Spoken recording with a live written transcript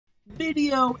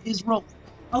Video is rolling.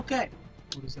 Okay.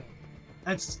 What is that?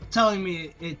 That's telling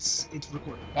me it's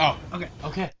recording. Oh. Okay.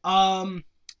 Okay.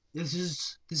 This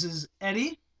is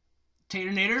Eddie,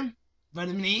 Tater Nader,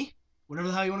 Vitamin E, whatever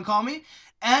the hell you want to call me,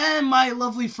 and my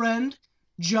lovely friend,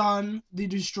 John, the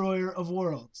Destroyer of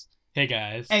Worlds. Hey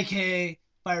guys. AKA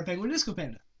Fire Penguin Disco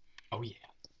Panda. Oh yeah.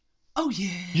 Oh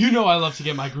yeah. You know I love to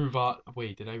get my groove on.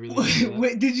 Wait, did I really do that?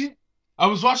 Wait, did you? I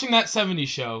was watching that 70s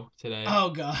show today. Oh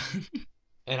god.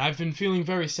 And I've been feeling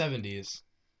very 70s.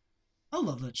 I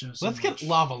love that show so Let's much. get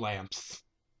lava lamps.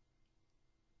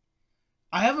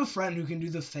 I have a friend who can do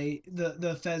the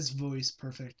Fez voice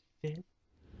perfect. Fez?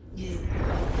 Yeah.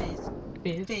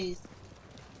 Fez.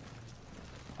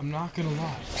 I'm not gonna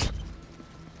lie.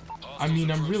 I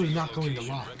mean, I'm really not going to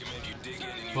lie.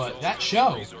 But that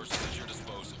show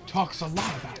talks a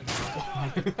lot about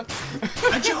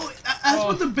marijuana. Joe, that's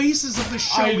what the basis of the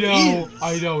show is.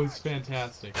 I know, it's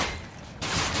fantastic.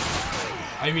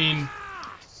 I mean,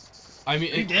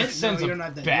 it sends no, a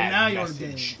not dead. bad Now you're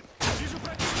message. dead.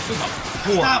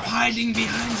 Stop hiding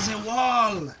behind the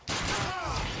wall.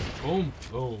 Boom,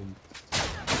 boom.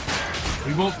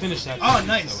 We won't finish that. Oh,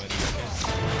 nice. Though, Eddie,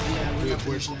 Yeah, we're not okay?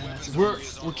 finishing that.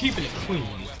 We're keeping it clean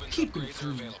Keep it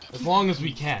clean. as long as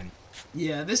we can.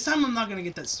 Yeah, this time I'm not gonna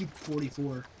get that stupid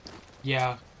 44.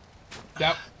 Yeah.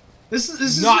 That. This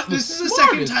is Not this the is the second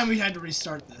smartest. time we had to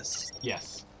restart this.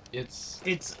 Yes. It's.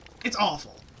 It's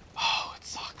awful. Oh, it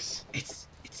sucks. It's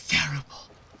terrible.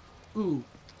 Ooh,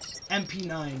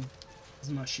 MP9 is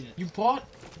my shit. You bought.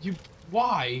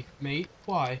 Why, mate?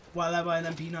 Why? Why did I buy an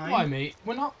MP9? Why, mate?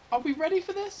 We're not. Are we ready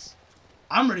for this?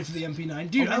 I'm ready for the MP9,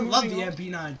 dude. Are I we love the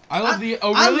moving on? MP9. I love the.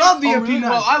 Oh, I really? love the Oh, MP9. really?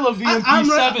 Well, I love the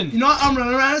MP7. You know what? I'm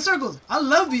running around in circles. I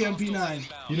love the MP9. You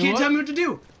know Can't what? tell me what to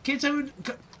do. Can't tell me.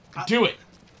 Do it.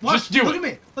 Watch, Just do look it. at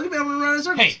me. Look at me. I'm running around in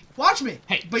circles. Hey. Watch me.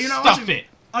 Hey, but you're not stuff watching me. it.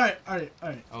 All right.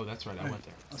 Oh, that's right. I went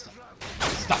there. I'll stop.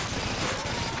 Stop.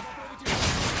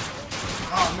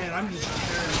 Oh man, I'm just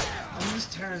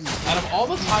tearing. Out of all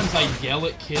the times I yell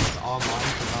at kids online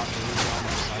for not aiming down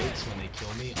their sights when they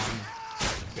kill me, I'm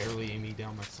barely aiming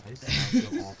down my sights, and I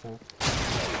feel awful.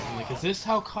 I'm like, is this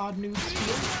how COD noobs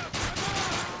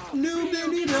feel?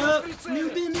 Noobing it up.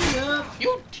 Noobing it up.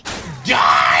 You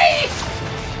die!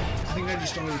 I think I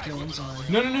just started to kill him. Sorry.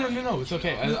 No, it's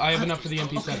okay. I have enough for the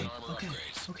MP7.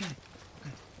 Okay.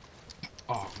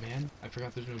 Oh man, I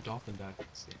forgot there's no dolphin dive.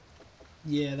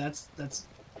 Yeah, that's.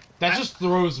 That just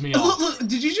throws me Look, off. look,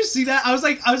 did you just see that? I was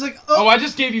like, Oh, I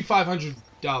just gave you $500 on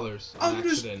I'm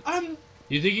just, accident. I'm.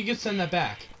 You think you could send that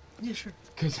back? Yeah, sure.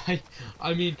 Cause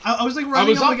I mean, I was like running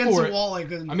was up up against for the it. wall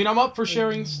like a. I mean, I'm up for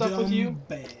sharing stuff with you.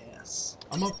 Bass.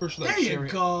 I'm up for like, There you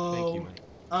sharing. go.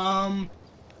 Thank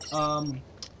you,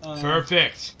 man.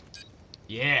 Perfect.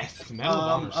 Yes. Metal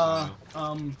bomber style.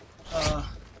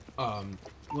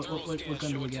 What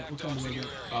gun do we get? What gun do we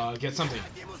get? Get something.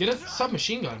 Get a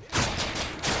submachine gun.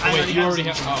 I Oh, wait, you already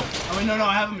a have. machine gun. Oh, Oh wait, no,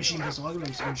 I have a machine pistol. I'll give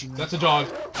you a machine gun. that's a dog.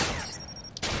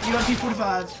 You got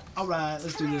P45. All right,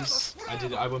 let's do this. I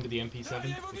went with the MP7.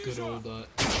 The good old. Get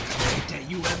that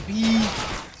UMP.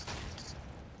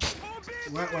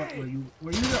 Where you?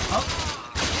 Were you up?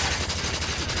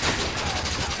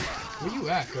 Where you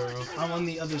at, girl? I'm on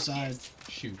the other side.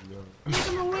 Shoot, girl.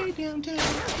 Making my way downtown,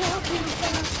 walking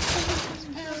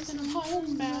fast, and I'm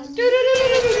homebound.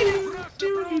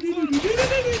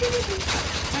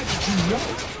 How did you know?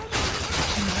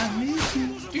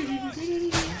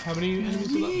 How many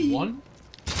enemies are left? One?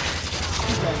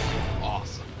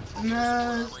 Awesome.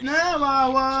 Now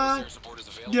I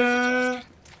wonder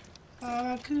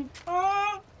I could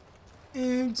fall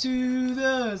into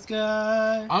the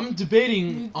sky. I'm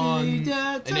debating on an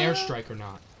airstrike or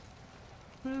not.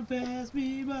 Pass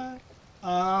me by.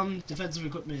 Defensive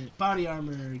equipment, body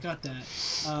armor, got that.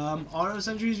 Auto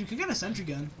sentries, you could get a sentry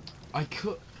gun. I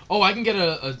could. Oh, I can get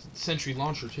a sentry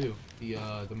launcher too.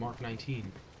 The Mark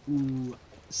 19. Ooh,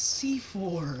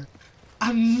 C4.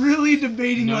 I'm really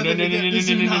debating whether to get this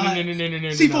or not.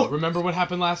 C4. Remember what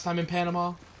happened last time in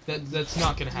Panama? That's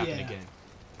not gonna happen Yeah. again.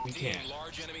 We can't.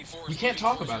 We can't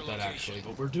talk about that actually,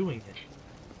 but we're doing it.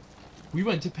 We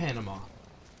went to Panama.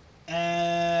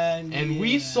 And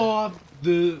we saw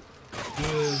the.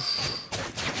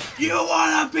 You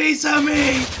want a piece of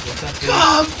me? What's that thing?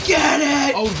 Come get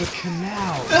it! Oh, the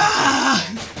canal. Ah!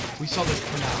 We saw the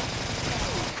canal.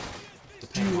 The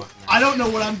Panama Dude, Canal. I don't know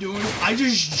what I'm doing. I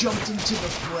just jumped into the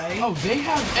fray. Oh, they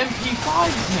have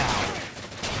MP5s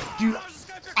now. Dude,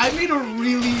 I made a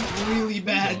really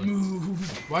bad move.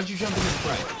 Why'd you jump in the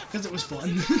fray? Because it was fun.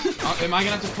 Am I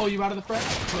gonna have to pull you out of the fray?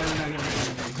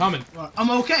 I'm coming. I'm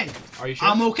okay. Are you sure?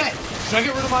 I'm okay. Should I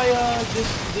get rid of my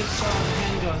this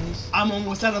handgun handguns. I'm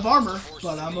almost out of armor,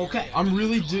 but I'm okay. I'm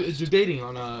really debating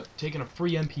on taking a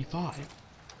free MP5.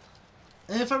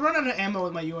 And if I run out of ammo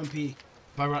with my UMP,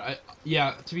 If I run,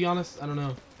 yeah. To be honest, I don't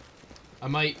know. I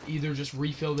might either just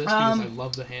refill this because I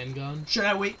love the handgun. should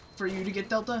I wait for you to get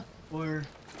Delta, or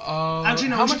Actually,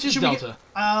 no. How much is Delta?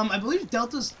 I believe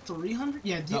Delta's 300.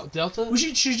 Yeah, Delta. We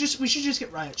should just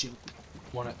get Riot Shield.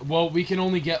 Well, we can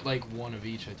only get like one of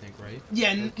each, I think, right?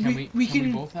 Yeah, or can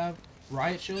we both have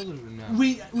Riot Shield or no?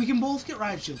 We can both get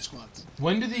Riot Shield squads.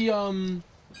 When do the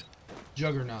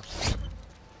Juggernauts?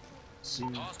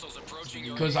 Soon.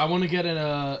 Because I want to get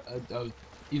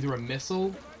either a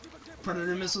missile,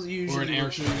 Predator missiles usually. or an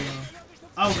airship.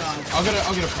 Oh god. I'll get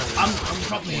a Predator. I'm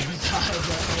probably gonna die.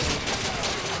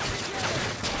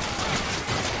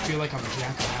 I feel like I'm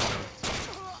Jack Bauer.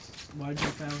 Why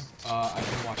Jack Bauer? I've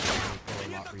been watching him a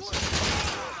lot recently.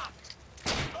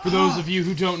 For those of you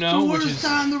who don't know, the worst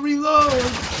time to reload.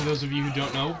 For those of you who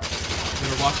don't know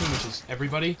that are watching, which is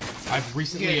everybody, I've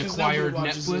recently acquired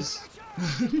Netflix.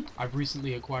 I've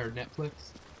recently acquired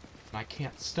Netflix, and I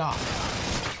can't stop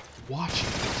watching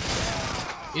it.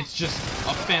 It's just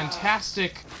a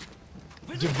fantastic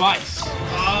device.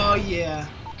 Oh yeah.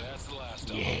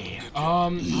 Yeah.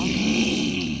 I'm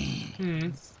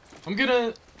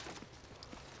gonna.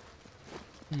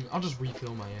 I'll just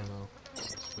refill my ammo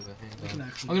for the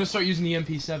handgun. I'm gonna start using the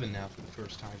MP7 now for the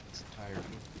first time this entire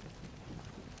game.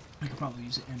 I could probably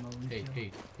use ammo.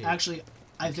 Hey. Actually,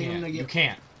 I think I'm gonna get. You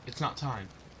can't. It's not time.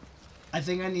 I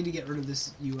think I need to get rid of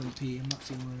this UMP. I'm not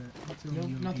feeling it. No,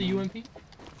 not the UMP.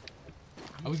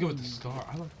 I would go with the Scar.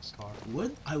 I like the Scar.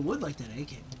 I would like that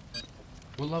AK.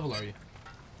 What level are you?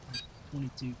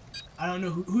 22. I don't know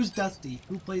who's Dusty.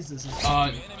 Who plays this?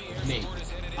 Nate.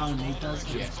 Oh, Nate does.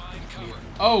 Yeah.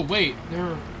 Oh wait, there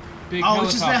are big. Oh,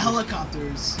 it's just the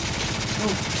helicopters. Oh,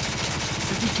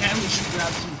 if we can, we should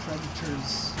grab some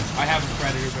Predators. I have a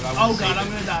Predator, but I. Oh god, I'm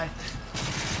gonna die.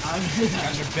 I'm gonna die.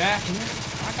 Got your back, man.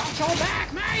 I got your back,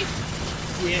 mate.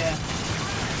 Yeah.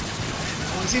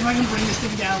 Let's see if I can bring this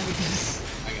thing down with this.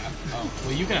 I got. Oh,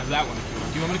 well, you can have that one. Do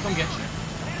you want me to come get you?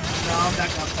 No, I'm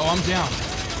back up. Oh, I'm down.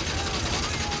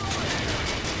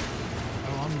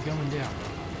 Oh, I'm going down.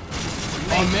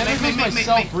 Oh man, I made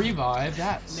myself revive.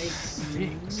 That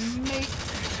stinks.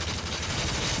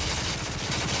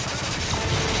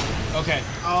 Okay.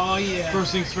 Oh yeah.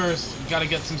 First things first, you gotta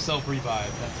get some self revive.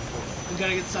 That's important. We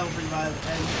gotta get self revive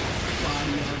and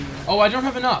body armor. Oh, I don't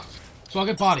have enough, so I'll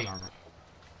get body armor.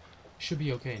 Should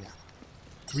be okay now.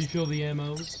 Refill the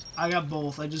ammos. I got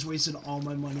both. I just wasted all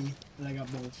my money, and I got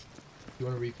both. You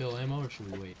want to refill ammo, or should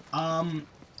we wait?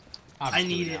 I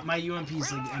need it. My UMP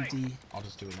is like empty. I'll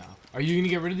just do it now. Are you gonna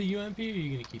get rid of the UMP, or are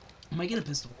you gonna keep it? I might get a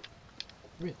pistol.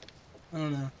 Really? I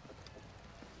don't know.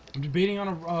 I'm debating on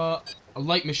a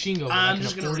light machine gun. I'm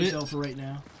just gonna refill for right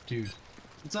now. Dude.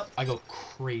 What's up? I go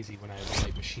crazy when I have a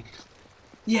light machine gun.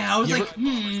 Yeah, I was like,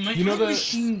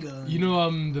 machine gun. You know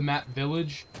the Map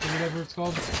Village or whatever it's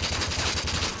called?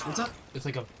 What's up? It's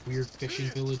like a weird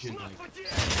fishing village in like.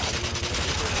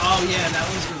 Oh yeah, that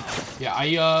one's good. Yeah,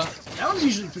 that one's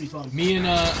usually pretty fun. Me and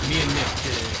Nick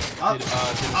did oh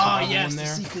yes, one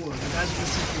there. the C4. The guys with the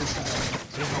C4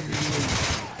 stuff. They help you.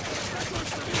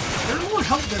 They're more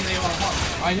help than they are harm.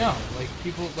 I know, like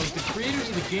people, like the creators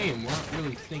of the game weren't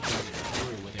really thinking it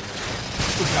through when they were.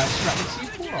 The guys strapping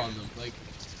C4 on them, like.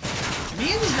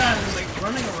 Me and this guy was like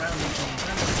running around each other.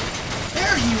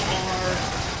 There you are.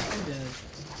 I'm dead.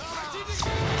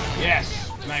 Yes,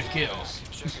 knife kills.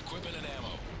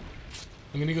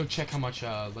 I'm gonna go check how much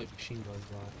light machine guns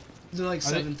are. They're like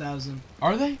 7,000.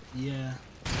 Are they? Yeah.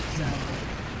 Exactly.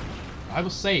 I will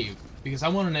save because I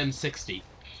want an M60.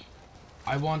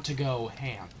 I want to go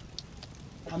ham.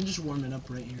 I'm just warming up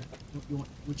right here.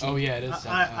 Which oh yeah, it is.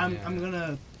 I'm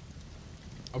gonna.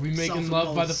 Are we making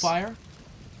love by the fire?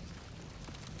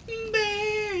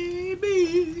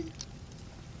 Baby,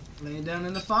 laying down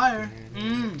in the fire.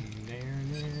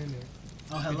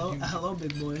 Oh hello, hello,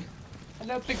 big boy.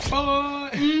 Hello, big boy.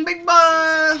 Big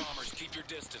boy. Keep your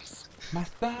distance. My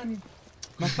son,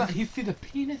 he see the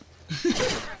penis.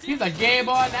 He's a gay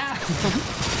boy now.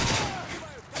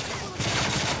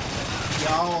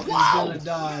 Y'all is gonna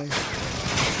die.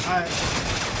 Alright.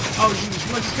 Oh jeez,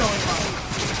 what's going on?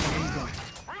 He's gone.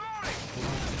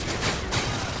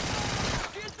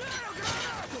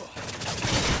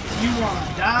 You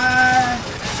wanna die?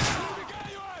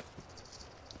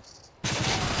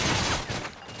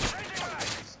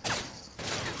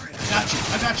 I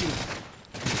got you.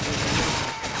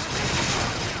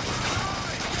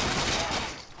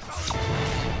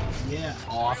 Yeah.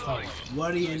 Awesome.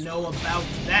 What do you know about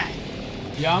that?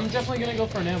 Yeah, I'm definitely gonna go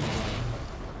for an ammo.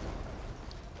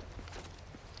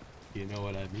 You know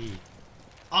what I mean.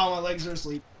 Oh, my legs are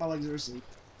asleep. My legs are asleep.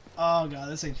 Oh god,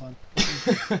 this ain't fun.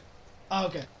 Oh,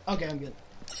 okay. Okay, I'm good.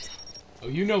 Oh,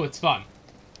 you know it's fun.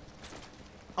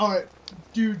 Alright,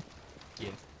 dude.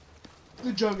 Yes.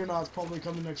 The Juggernaut's probably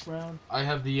coming next round. I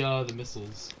have the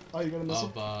missiles Oh, you gonna miss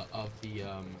it? of the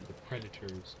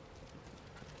predators.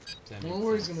 Does that I make wonder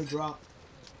where he's sense? gonna drop.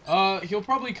 He'll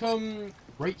probably come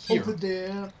right here. Over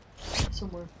there.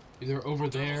 Somewhere. Either over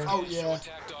there. Oh, yeah.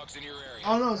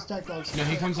 Oh, no, it's Tech Dogs. No,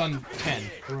 he comes on 10.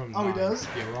 We're on Oh, he 9. does?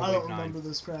 Yeah, we're on I don't wave 9. remember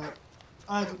this crap.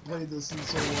 I haven't played this in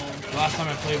so long. The last time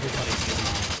I played was like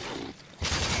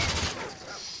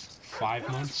 5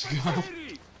 months ago.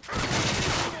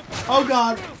 Oh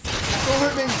god! Don't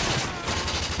hurt me!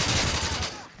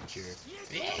 Sure.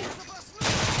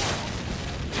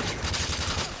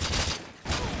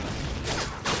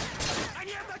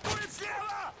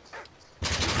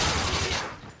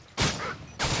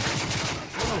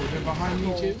 Oh, they're behind me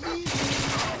too?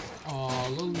 All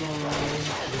alone.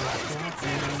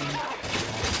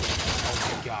 Oh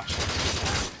my gosh.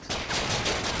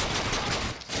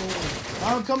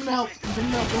 I'm coming to help. I'm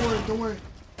coming to help. Don't worry. Don't worry.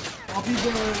 I'll be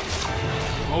there.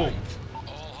 Oh.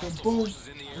 Boom.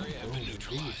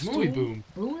 Movie boom.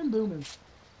 Booming, booming.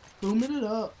 Booming it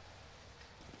up.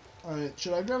 Alright,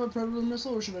 should I grab a Predator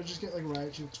missile or should I just get like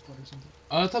Riot Shield Squad or something?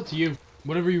 It's up to you.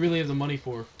 Whatever you really have the money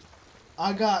for.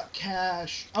 I got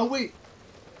cash. Oh wait.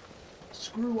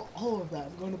 Screw all of that.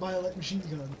 I'm going to buy a light machine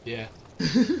gun. Yeah.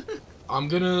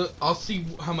 I'll see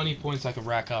how many points I can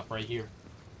rack up right here.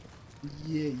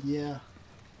 Yeah.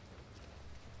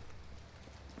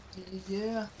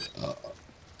 Yeah.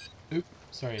 Oop.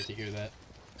 Sorry to hear that.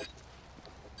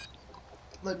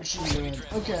 Light machine gun.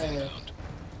 Okay.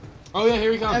 Oh yeah,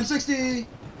 here he comes. M60.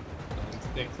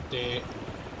 M60.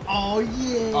 Oh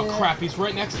yeah. Oh crap, he's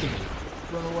right next to me.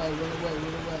 Run away. I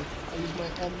use my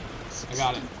M60. I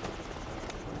got it.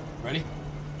 Ready?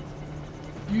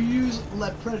 You use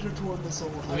lead Predator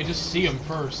missile. Let me just see him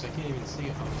first. I can't even see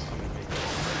him. Oh, he's coming right.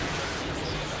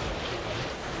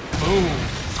 Boom.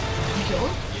 You kill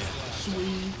him? Yeah.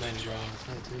 Sweet. Landed right on his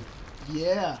head too.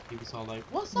 Yeah. He was all like,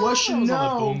 "What's up?" What you I was all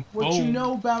like, know? boom, What you boom.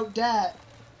 know about that?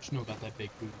 What you know about that big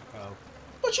booty cow?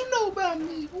 What you know about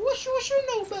me? What you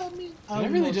know about me? Did I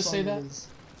don't really know what just say song that? it is.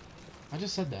 I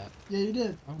just said that. Yeah, you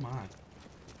did. Oh my.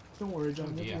 Don't worry,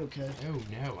 John. Oh, You'll yeah. be okay. Oh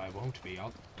no, I won't be.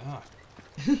 I'll. Oh,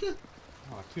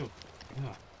 I feel.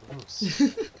 Gross.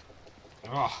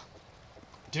 Oh,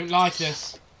 don't like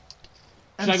this.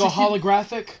 Should I go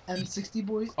holographic? M60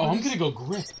 boys. Oh, I'm gonna go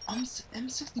grip.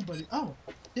 M60 buddy. Oh,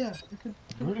 yeah. You could.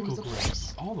 Vertical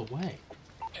grips all the way.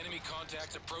 Enemy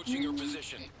contacts approaching your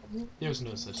position. There's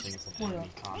no such thing as an Why not?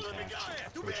 enemy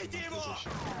contact approaching my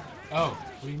position. Oh,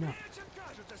 what do you know?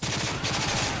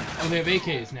 Oh, they have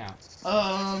AKs now.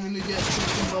 I'm gonna get some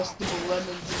combustible lemons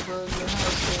and burn your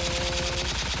house down.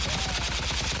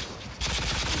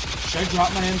 Should I drop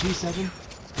my MP7?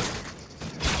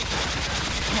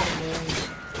 Oh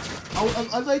man.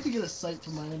 I'd like to get a sight for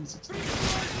my M60.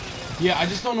 Yeah, I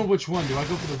just don't know which one. Do I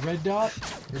go for the red dot?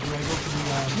 Or do I go for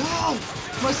the, No!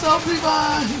 My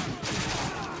self-revive!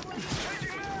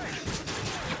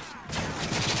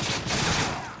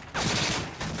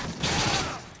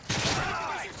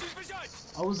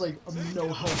 I was like, no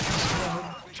help.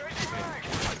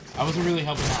 I wasn't really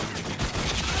helping out.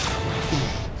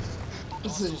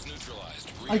 Listen,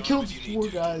 I killed 4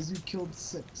 guys, you killed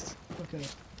 6. Okay.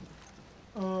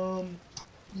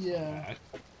 Yeah.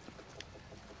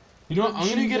 You know what? I'm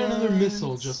gonna get another Machine missile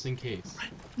guns. just in case.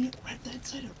 Right that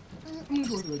side up. I'm gonna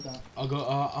go with that. I'll go,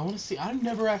 I wanna see. I've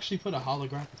never actually put a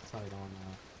holographic sight on,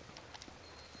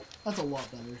 That's a lot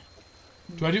better.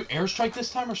 Do I do airstrike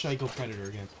this time or should I go predator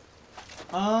again?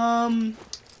 I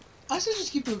say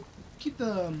just keep the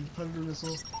Predator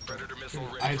missile. Predator missile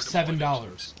ready I have for $7.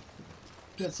 deployment.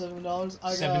 You got $7.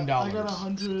 I $7. got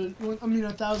 100. I mean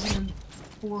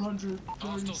 1,400.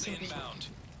 Hostiles inbound.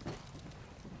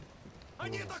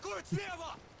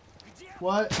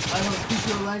 What? I don't speak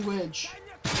your language.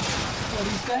 What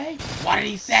did he say? What did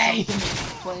he say?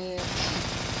 Plant.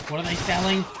 What are they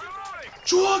selling?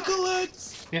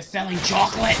 Chocolates! They're selling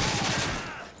chocolate!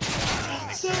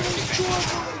 Selling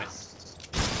chocolates!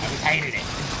 I just hated it.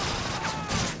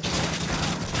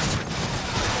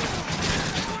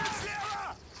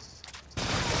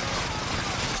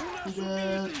 You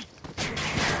good?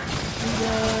 You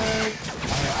good?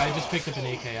 I just picked up an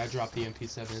AK. I dropped the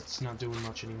MP7. It's not doing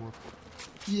much anymore.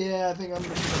 Yeah, I think I'm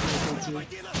gonna pick up that too.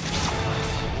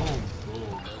 Oh.